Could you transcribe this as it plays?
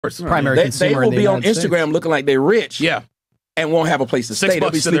primary They consumer will in the be on United Instagram States. looking like they're rich. Yeah. And won't have a place to stay.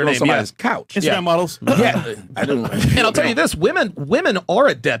 They'll be $6 to sleeping their on name, somebody's couch. Instagram models. Yeah. I don't. And I'll tell you this, women are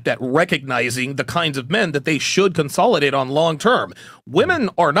adept at recognizing the kinds of men that they should consolidate on long term. Women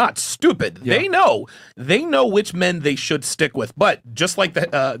are not stupid. Yeah. They know which men they should stick with. But just like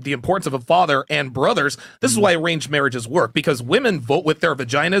the importance of a father and brothers, this is why arranged marriages work, because women vote with their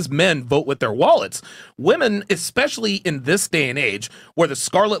vaginas, men vote with their wallets. Women, especially in this day and age where the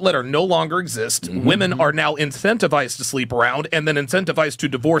scarlet letter no longer exists, women are now incentivized to sleep around and then incentivized to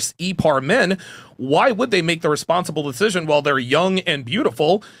divorce EPAR men. Why would they make the responsible decision while they're young and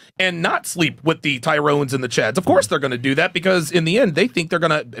beautiful and not sleep with the Tyrones and the Chads? Of course they're going to do that, because in the end they think they're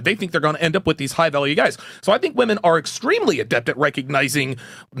going to end up with these high value guys. So I think women are extremely adept at recognizing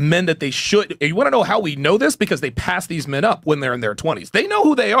men that they should. You want to know how we know this? Because they pass these men up when they're in their 20s. They know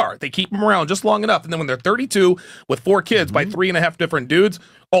who they are. They keep them around just long enough, and then when they're 32 with 4 kids by 3.5 different dudes,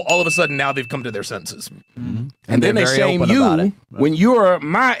 all of a sudden now they've come to their senses. And then they shame you when you're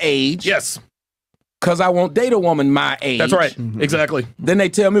my age. Yes. Because I won't date a woman my age. That's right. Exactly. Then they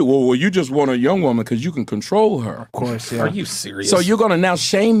tell me, well, you just want a young woman because you can control her. Of course, yeah. Are you serious? So you're going to now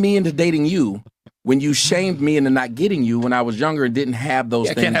shame me into dating you when you shamed me into not getting you when I was younger and didn't have those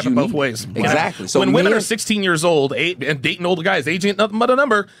things. Can't have it both ways. Exactly. So when women are 16 years old and dating older guys, age ain't nothing but a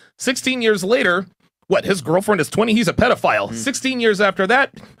number. 16 years later, what, his girlfriend is 20, he's a pedophile. 16 years after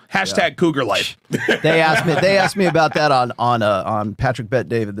that, hashtag cougar life. They asked me about that on Patrick Bet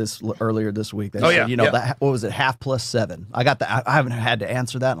David earlier this week. They said, what was it, half plus 7? I haven't had to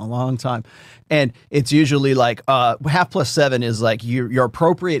answer that in a long time. And it's usually like half plus 7 is like your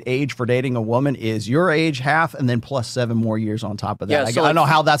appropriate age for dating a woman is your age half and then plus 7 more years on top of that. Yeah, so I don't know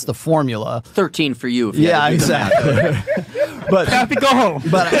how that's the formula. 13 for you. If you exactly. But happy go home.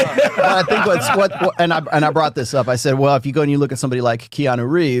 But I think and I brought this up. I said, well, if you go and you look at somebody like Keanu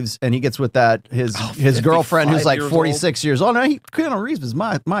Reeves and he gets with that his girlfriend who's like 46 years old. No, Keanu Reeves is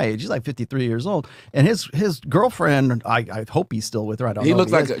my age. He's like 53 years old, and his girlfriend. I hope he's still with her. I don't know.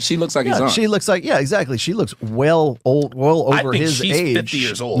 She looks like his aunt. She looks like exactly. She looks well over his she's age. 50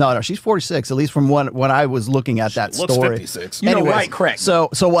 years old. No, she's 46. At least from when I was looking at that looks story. 56. Anyways, correct. So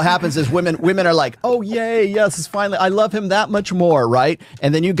what happens is women are like, oh yay, yes, it's finally. I love him that much more, right?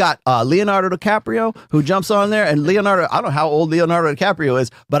 And then you got Leonardo DiCaprio who jumps on there, and Leonardo. I don't know how old Leonardo DiCaprio is,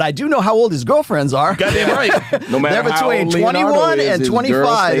 but I do know how old his girlfriends are. Goddamn right. No matter they're between 21 and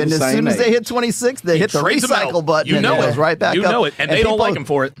 25, and as soon as they hit 26, they hit the recycle button, and it goes right back up. You know it, and they don't like him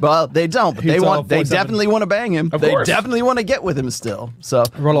for it. Well, they don't. But they definitely want to bang him. They definitely want to get with him still. So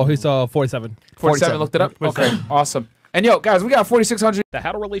Rollo, he saw 47. 47 looked it up. Okay, awesome. And yo, guys, we got 4,600. The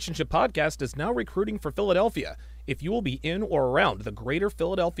How to Relationship podcast is now recruiting for Philadelphia. If you will be in or around the greater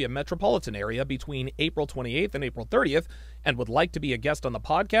Philadelphia metropolitan area between April 28th and April 30th and would like to be a guest on the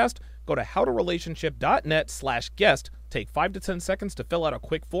podcast, go to howtorelationship.net/guest. Take 5 to 10 seconds to fill out a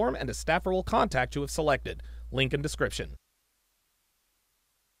quick form, and a staffer will contact you if selected. Link in description.